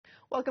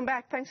Welcome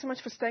back. Thanks so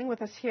much for staying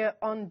with us here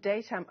on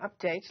Daytime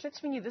Update. Let's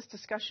bring you this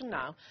discussion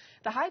now.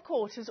 The High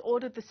Court has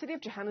ordered the City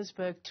of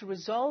Johannesburg to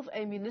resolve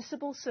a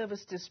municipal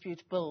service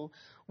dispute bill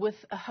with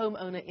a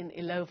homeowner in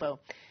Illovo.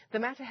 The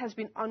matter has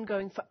been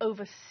ongoing for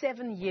over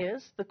 7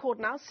 years. The court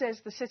now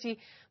says the city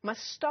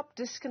must stop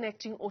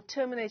disconnecting or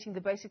terminating the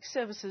basic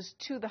services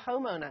to the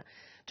homeowner.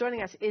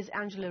 Joining us is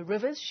Angela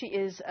Rivers. She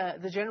is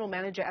the General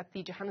Manager at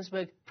the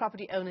Johannesburg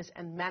Property Owners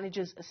and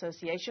Managers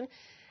Association.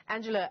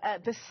 Angela,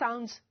 this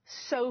sounds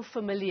so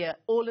familiar,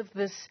 all of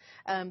this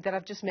that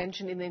I've just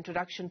mentioned in the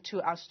introduction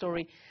to our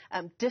story.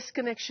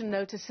 Disconnection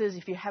notices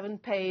if you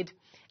haven't paid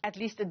at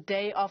least a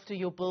day after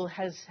your bill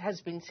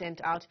has been sent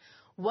out.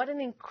 What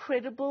an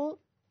incredibly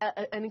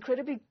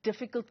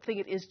difficult thing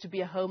it is to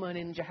be a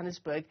homeowner in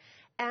Johannesburg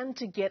and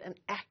to get an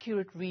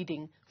accurate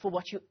reading for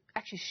what you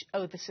actually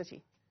owe the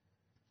city.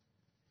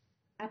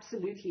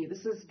 Absolutely.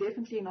 This is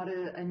definitely not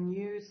a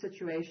new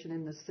situation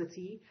in the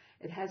city.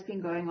 It has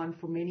been going on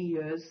for many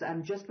years.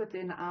 Just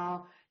within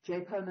our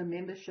JPOMA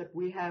membership,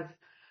 we have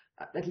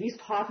at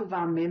least half of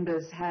our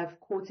members have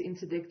court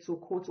interdicts or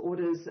court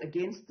orders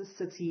against the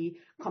city,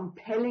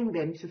 compelling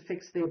them to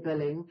fix their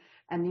billing.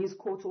 And these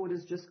court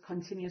orders just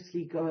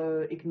continuously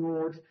go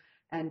ignored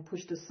and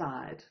pushed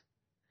aside.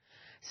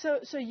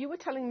 So you were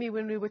telling me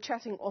when we were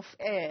chatting off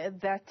air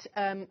that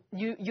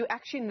you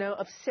actually know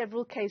of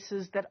several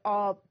cases that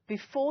are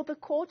before the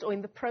court or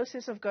in the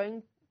process of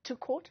going to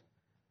court?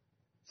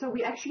 So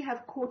we actually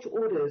have court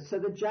orders. So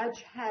the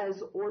judge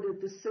has ordered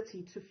the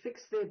city to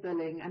fix their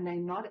billing, and they're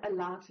not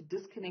allowed to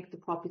disconnect the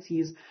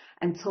properties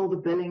until the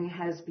billing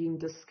has been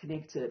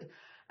disconnected.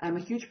 A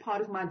huge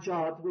part of my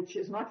job, which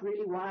is not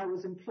really why I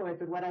was employed,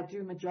 but what I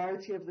do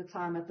majority of the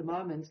time at the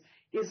moment,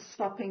 is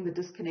stopping the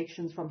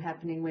disconnections from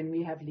happening when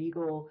we have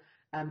legal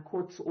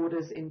court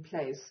orders in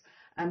place.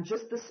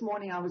 Just this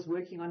morning I was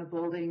working on a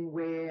building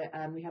where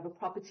we have a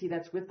property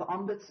that's with the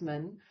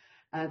Ombudsman.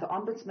 The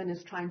Ombudsman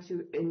is trying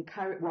to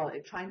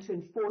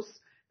enforce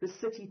the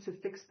city to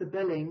fix the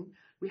billing.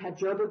 We had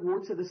Joburg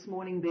Water this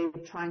morning. They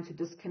were trying to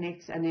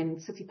disconnect, and then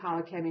City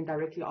Power came in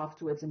directly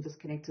afterwards and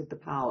disconnected the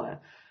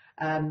power.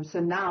 So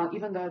now,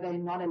 even though they're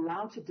not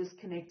allowed to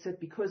disconnect it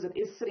because it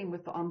is sitting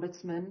with the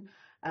Ombudsman,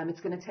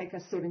 it's going to take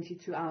us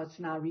 72 hours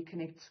to now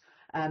reconnect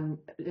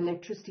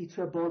electricity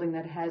to a building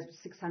that has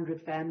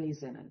 600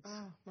 families in it.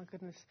 Oh, my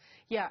goodness.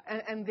 Yeah,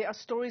 and there are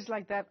stories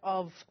like that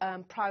of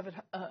private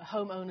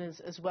homeowners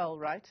as well,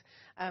 right,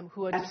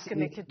 who are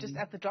disconnected just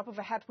at the drop of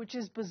a hat, which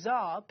is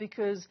bizarre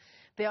because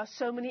there are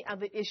so many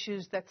other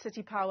issues that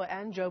City Power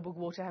and Joburg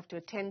Water have to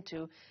attend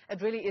to.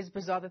 It really is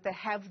bizarre that they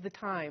have the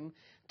time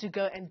to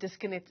go and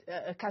disconnect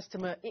a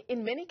customer.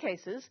 In many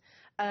cases,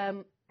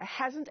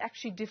 hasn't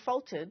actually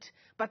defaulted,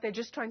 but they're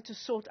just trying to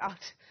sort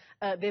out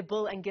their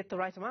bill and get the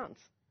right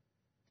amounts.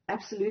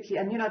 Absolutely.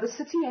 And,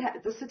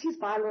 the city's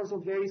bylaws are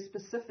very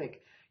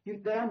specific.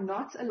 They are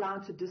not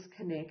allowed to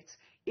disconnect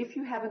if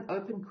you have an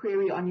open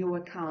query on your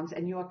account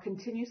and you are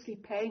continuously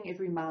paying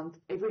every month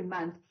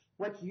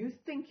what you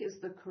think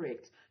is the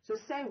correct. So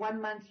say 1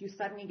 month you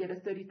suddenly get a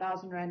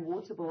 30,000 Rand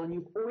water bill and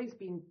you've always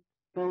been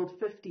billed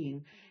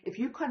 15. If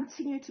you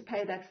continue to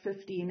pay that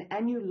 15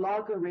 and you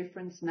log a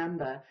reference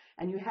number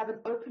and you have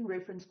an open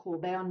reference call,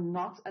 they are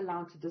not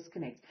allowed to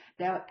disconnect.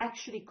 They are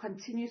actually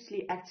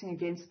continuously acting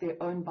against their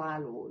own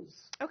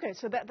bylaws. Okay,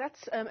 so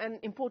that's an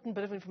important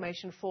bit of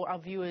information for our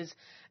viewers,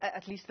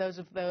 at least those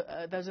of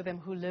them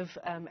who live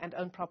and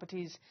own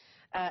properties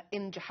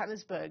in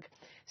Johannesburg.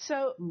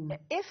 So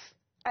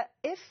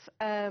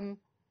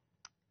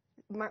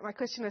my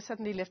question has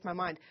suddenly left my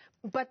mind.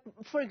 But,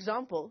 for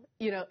example,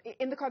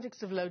 in the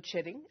context of load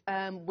shedding,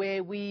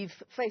 where we've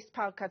faced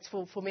power cuts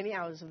for many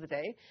hours of the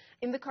day,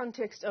 in the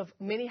context of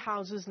many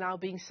houses now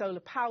being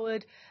solar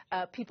powered,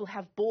 people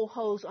have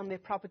boreholes on their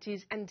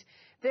properties, and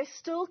they're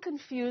still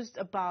confused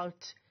about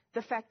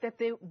the fact that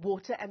their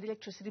water and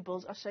electricity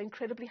bills are so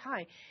incredibly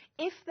high.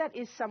 If that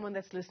is someone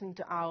that's listening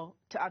to our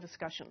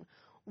discussion,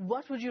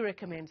 what would you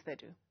recommend they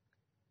do?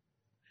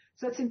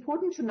 So it's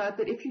important to note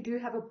that if you do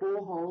have a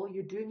borehole,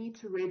 you do need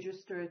to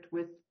register it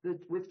with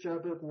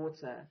Joburg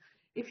Water.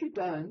 If you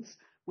don't,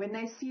 when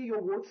they see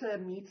your water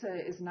meter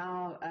is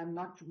now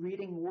not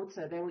reading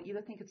water, they will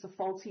either think it's a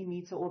faulty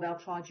meter or they'll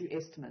charge you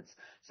estimates.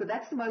 So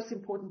that's the most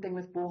important thing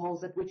with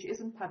boreholes, which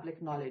isn't public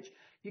knowledge.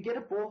 You get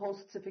a borehole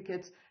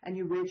certificate and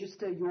you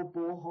register your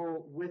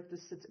borehole with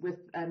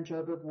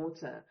Joburg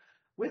Water.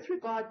 With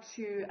regard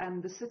to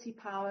the City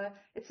Power,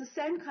 it's the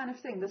same kind of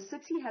thing. The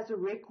city has a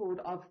record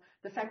of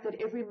the fact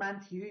that every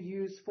month you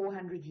use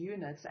 400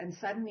 units and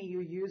suddenly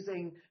you're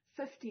using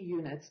 50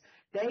 units.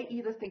 They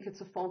either think it's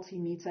a faulty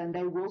meter and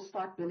they will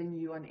start billing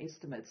you on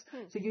estimates.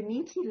 So you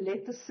need to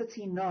let the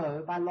city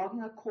know by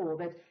logging a call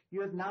that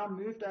you have now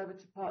moved over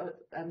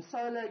to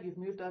solar, you've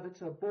moved over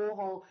to a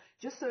borehole,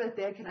 just so that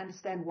they can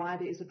understand why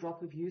there is a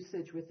drop of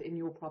usage within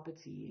your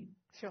property.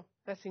 Sure,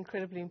 that's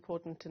incredibly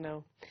important to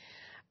know.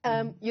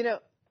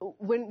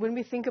 When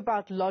we think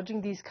about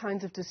lodging these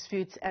kinds of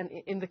disputes, and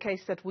in the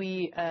case that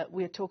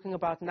we're talking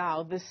about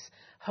now, this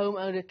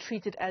homeowner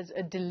treated as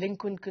a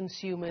delinquent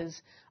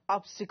consumers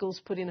obstacles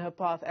put in her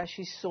path as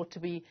she sought to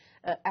be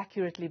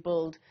accurately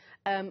billed.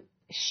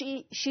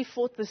 She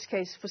fought this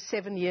case for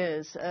 7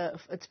 years.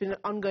 It's been an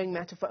ongoing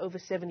matter for over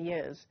 7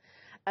 years.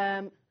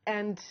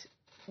 And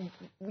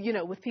you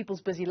know, with people's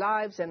busy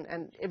lives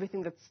and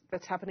everything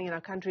that's happening in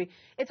our country,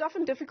 it's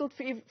often difficult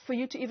for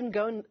you to even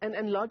go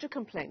and lodge a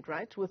complaint,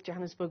 right, with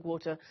Johannesburg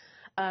Water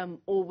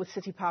or with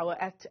City Power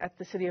at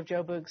the City of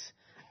Joburg's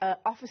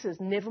offices.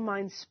 Never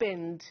mind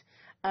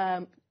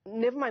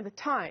the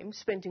time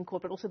spent in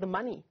court, but also the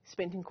money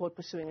spent in court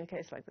pursuing a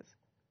case like this.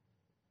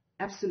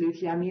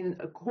 Absolutely. I mean,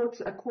 a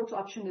court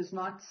option is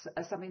not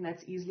something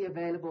that's easily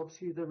available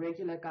to the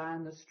regular guy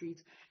on the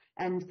street.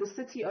 And the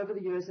city over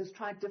the years has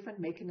tried different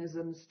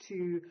mechanisms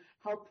to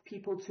help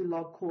people to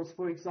log calls.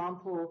 For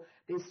example,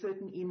 there's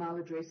certain email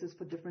addresses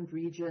for different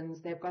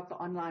regions. They've got the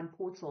online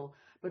portal.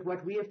 But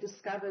what we have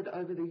discovered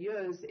over the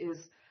years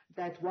is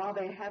that while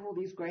they have all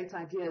these great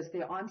ideas,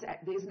 there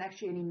isn't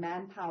actually any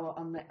manpower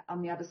on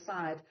the other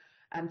side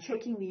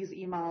checking these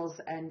emails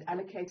and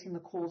allocating the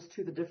calls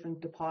to the different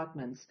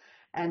departments.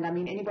 And I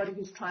mean, anybody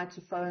who's tried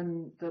to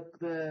phone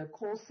the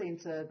call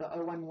center, the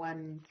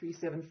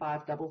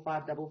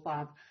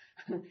 011-375-5555,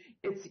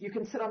 you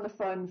can sit on the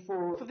phone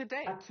for the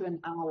day, up to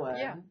an hour.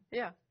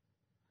 Yeah.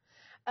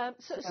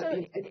 So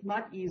it's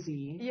not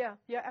easy. Yeah,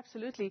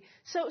 absolutely.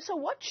 So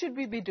what should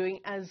we be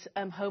doing as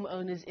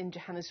homeowners in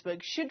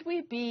Johannesburg? Should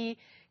we be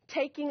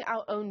taking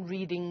our own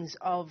readings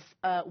of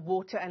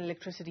water and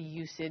electricity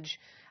usage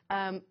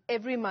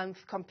every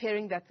month,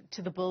 comparing that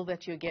to the bill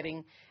that you're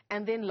getting,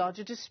 and then lodge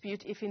a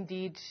dispute if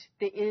indeed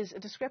there is a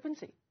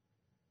discrepancy?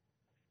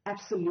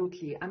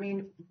 Absolutely. I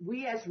mean,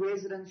 we as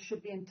residents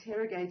should be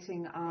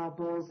interrogating our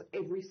bills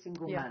every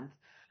single month.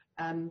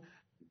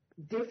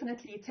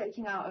 Definitely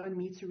taking our own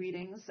meter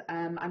readings.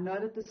 I know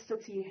that the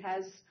city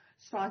has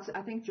started,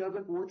 I think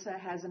Joburg Water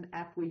has an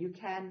app where you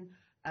can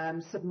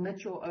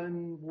submit your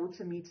own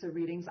water meter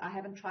readings. I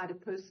haven't tried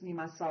it personally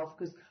myself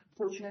because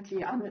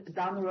fortunately I'm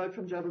down the road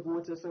from Joburg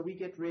Water, so we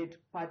get read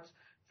quite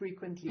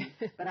frequently.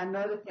 But I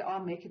know that there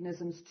are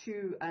mechanisms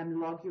to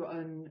log your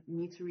own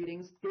meter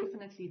readings.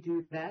 Definitely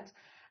do that.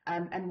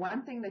 And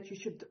one thing that you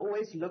should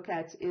always look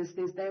at is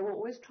they will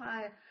always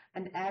try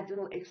and add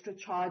little extra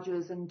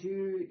charges and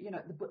do, you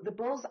know, the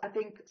bills I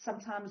think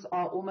sometimes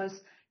are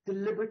almost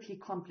deliberately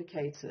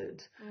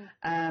complicated.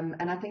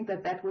 And I think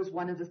that was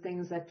one of the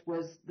things that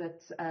was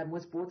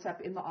brought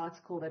up in the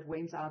article that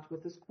went out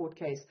with this court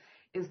case,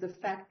 is the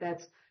fact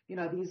that, you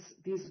know,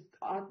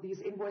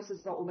 these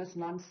invoices are almost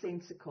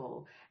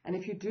nonsensical. And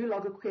if you do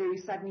log a query,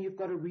 suddenly you've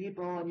got a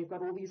rebill and you've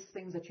got all these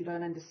things that you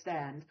don't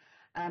understand.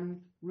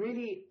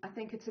 Really, I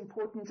think it's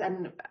important,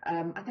 and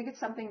I think it's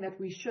something that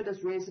we should,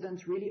 as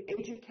residents, really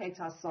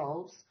educate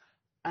ourselves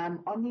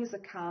on these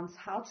accounts,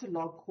 how to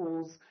log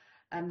calls.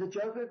 The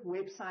Joburg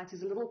website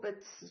is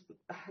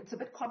it's a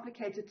bit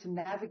complicated to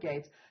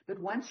navigate, but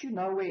once you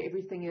know where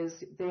everything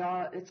is,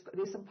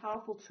 there's some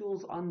powerful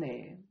tools on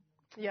there.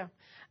 Yeah,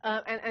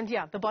 and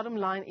the bottom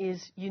line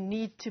is you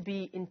need to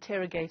be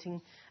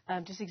interrogating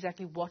just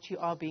exactly what you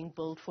are being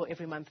billed for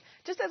every month.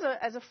 Just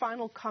as a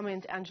final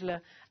comment,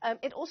 Angela,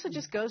 it also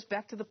just goes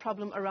back to the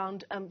problem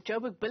around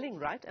Joburg billing,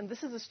 right? And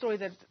this is a story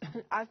that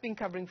I've been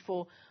covering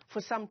for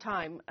some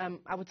time.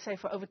 I would say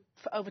for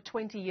over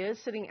 20 years,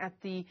 sitting at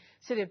the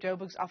City of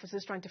Joburg's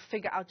offices trying to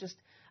figure out just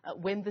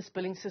when this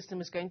billing system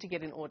is going to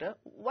get in order.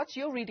 What's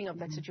your reading of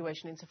that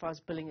situation insofar as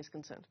billing is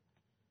concerned?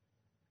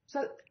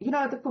 So, you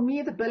know, for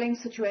me, the billing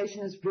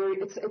situation is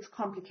it's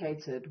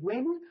complicated.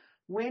 When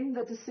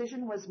the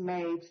decision was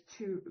made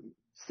to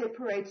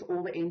separate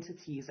all the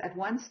entities, at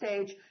one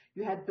stage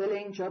you had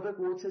billing, Joburg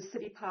Water,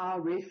 City Power,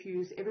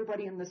 Refuse,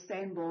 everybody in the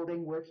same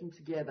building working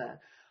together.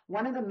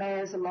 One of the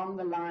mayors along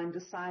the line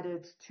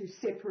decided to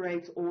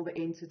separate all the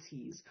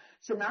entities.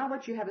 So now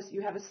what you have is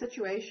a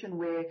situation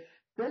where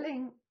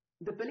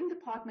the billing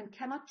department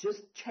cannot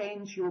just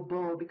change your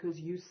bill because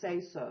you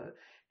say so.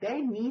 They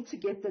need to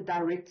get the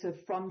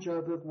directive from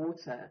Joburg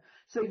Water.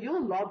 So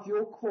you'll log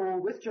your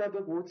call with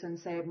Joburg Water and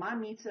say, my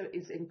meter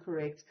is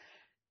incorrect.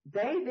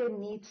 They then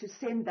need to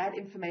send that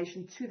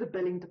information to the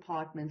billing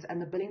department,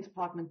 and the billing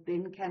department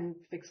then can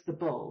fix the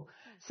bill.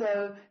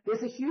 So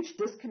there's a huge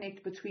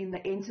disconnect between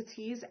the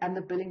entities and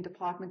the billing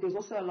department. There's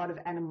also a lot of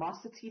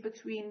animosity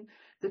between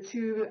the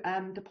two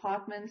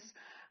departments.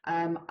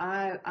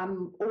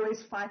 I'm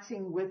always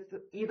fighting with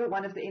either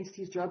one of the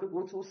entities, Joburg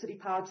Water or City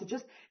Power, to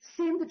just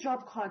send the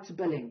job card to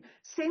billing,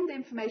 send the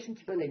information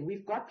to billing.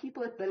 We've got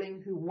people at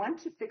billing who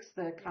want to fix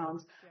the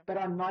accounts but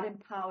are not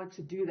empowered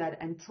to do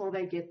that until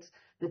they get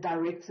the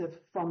directive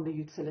from the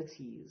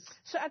utilities.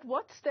 So at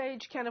what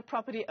stage can a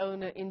property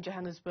owner in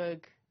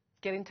Johannesburg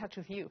get in touch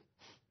with you?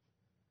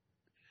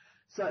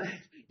 So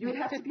you would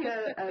have to be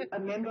a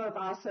member of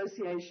our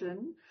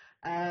association.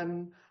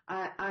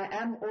 I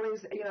am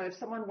always, you know, if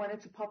someone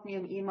wanted to pop me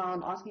an email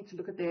and ask me to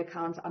look at their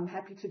accounts, I'm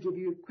happy to give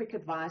you quick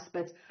advice.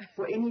 But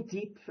for any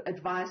deep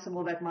advice and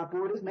all that, my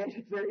board has made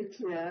it very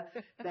clear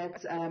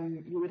that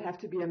you would have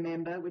to be a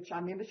member, which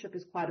our membership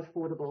is quite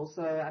affordable.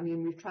 So, I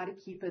mean, we've tried to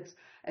keep it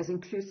as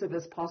inclusive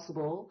as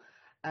possible.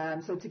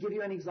 So to give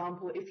you an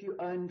example, if you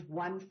owned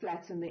one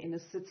flat in the inner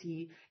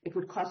city, it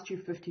would cost you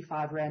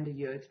 55 Rand a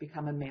year to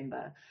become a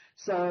member.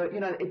 So,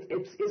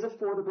 it is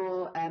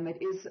affordable.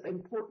 It is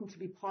important to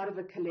be part of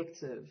a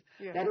collective.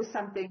 Yeah. That is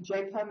something.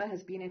 JPOMA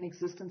has been in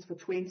existence for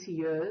 20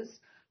 years.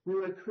 We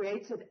were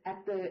created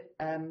at the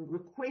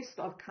request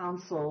of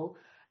council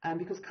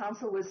because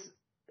council was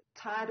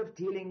tired of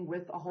dealing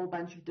with a whole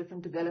bunch of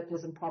different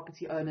developers and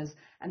property owners,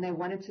 and they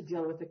wanted to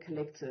deal with a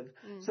collective.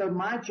 So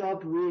my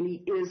job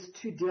really is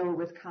to deal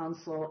with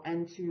council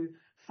and to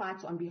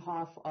fight on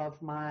behalf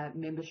of my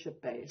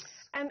membership base.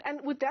 And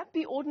would that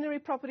be ordinary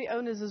property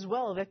owners as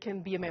well that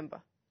can be a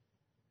member?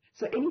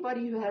 So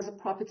anybody who has a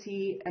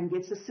property and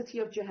gets a City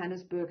of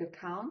Johannesburg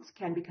account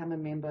can become a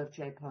member of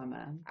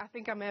JPOMA. I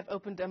think I may have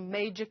opened a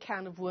major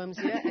can of worms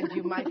here, and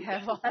you might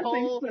have a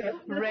whole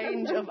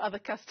range of other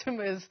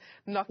customers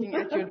knocking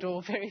at your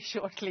door very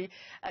shortly.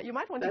 You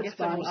might want to get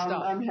some more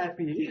staff. I'm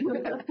happy.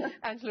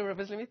 Angela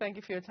Rivers, let me thank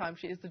you for your time.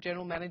 She is the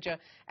General Manager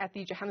at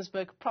the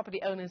Johannesburg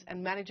Property Owners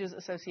and Managers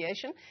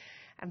Association.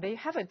 And there you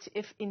have it.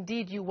 If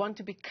indeed you want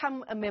to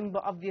become a member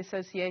of the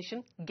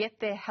association, get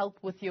their help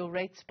with your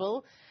rates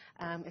bill.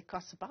 It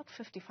costs about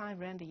 55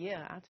 Rand a year.